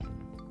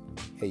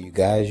Hey, you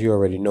guys, you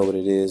already know what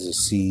it is. The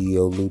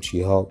CEO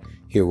Lucci Hawk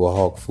here with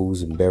Hawk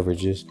Foods and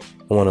Beverages.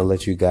 I want to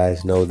let you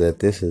guys know that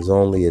this is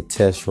only a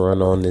test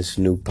run on this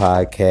new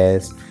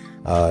podcast.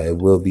 It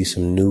will be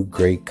some new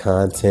great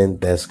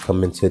content that's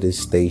coming to this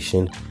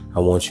station. I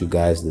want you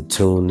guys to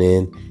tune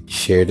in,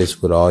 share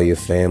this with all your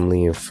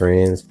family and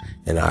friends,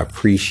 and I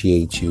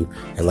appreciate you.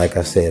 And like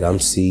I said, I'm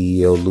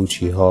CEO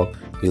Lucci Hawk.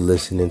 You're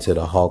listening to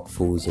the Hawk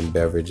Foods and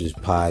Beverages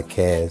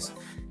podcast.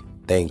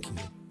 Thank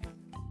you.